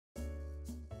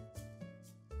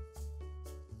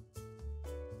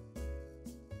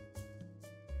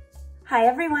Hi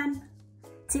everyone!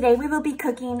 Today we will be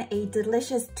cooking a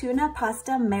delicious tuna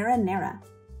pasta marinara.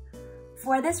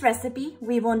 For this recipe,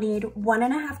 we will need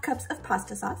 1.5 cups of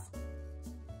pasta sauce,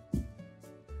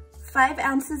 5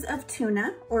 ounces of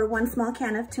tuna or 1 small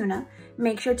can of tuna.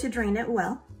 Make sure to drain it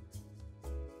well.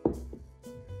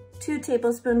 2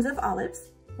 tablespoons of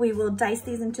olives. We will dice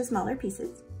these into smaller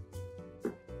pieces.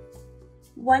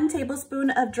 1 tablespoon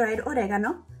of dried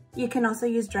oregano. You can also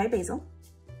use dry basil.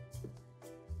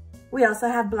 We also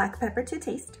have black pepper to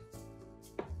taste.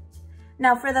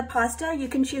 Now for the pasta, you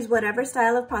can choose whatever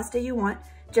style of pasta you want.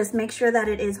 Just make sure that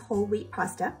it is whole wheat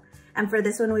pasta. And for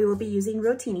this one, we will be using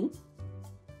rotini.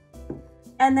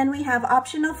 And then we have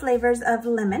optional flavors of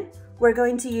lemon. We're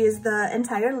going to use the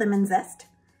entire lemon zest.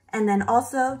 And then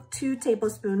also 2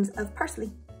 tablespoons of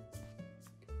parsley.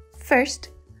 First,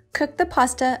 cook the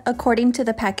pasta according to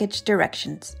the package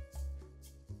directions.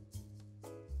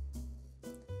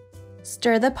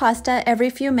 Stir the pasta every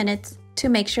few minutes to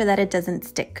make sure that it doesn't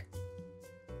stick.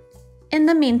 In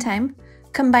the meantime,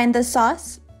 combine the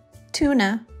sauce,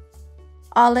 tuna,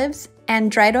 olives, and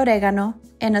dried oregano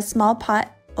in a small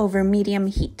pot over medium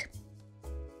heat.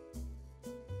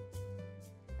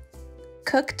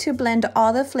 Cook to blend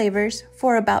all the flavors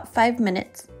for about 5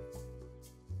 minutes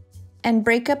and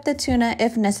break up the tuna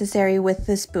if necessary with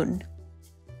the spoon.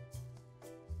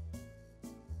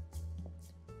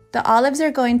 The olives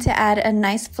are going to add a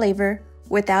nice flavor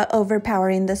without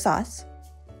overpowering the sauce.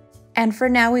 And for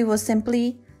now, we will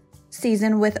simply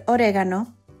season with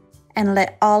oregano and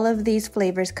let all of these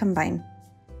flavors combine.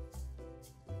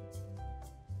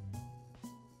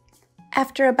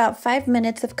 After about 5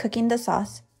 minutes of cooking the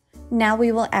sauce, now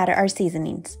we will add our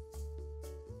seasonings.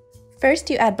 First,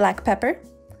 you add black pepper.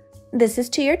 This is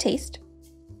to your taste.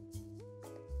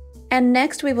 And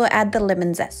next, we will add the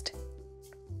lemon zest.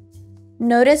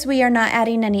 Notice we are not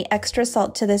adding any extra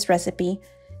salt to this recipe,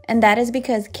 and that is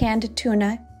because canned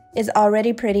tuna is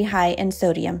already pretty high in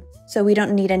sodium, so we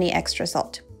don't need any extra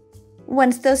salt.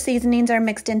 Once those seasonings are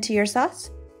mixed into your sauce,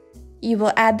 you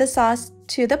will add the sauce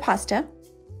to the pasta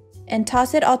and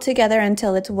toss it all together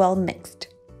until it's well mixed.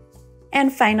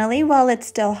 And finally, while it's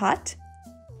still hot,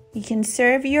 you can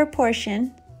serve your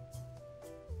portion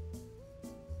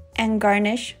and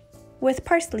garnish with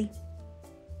parsley.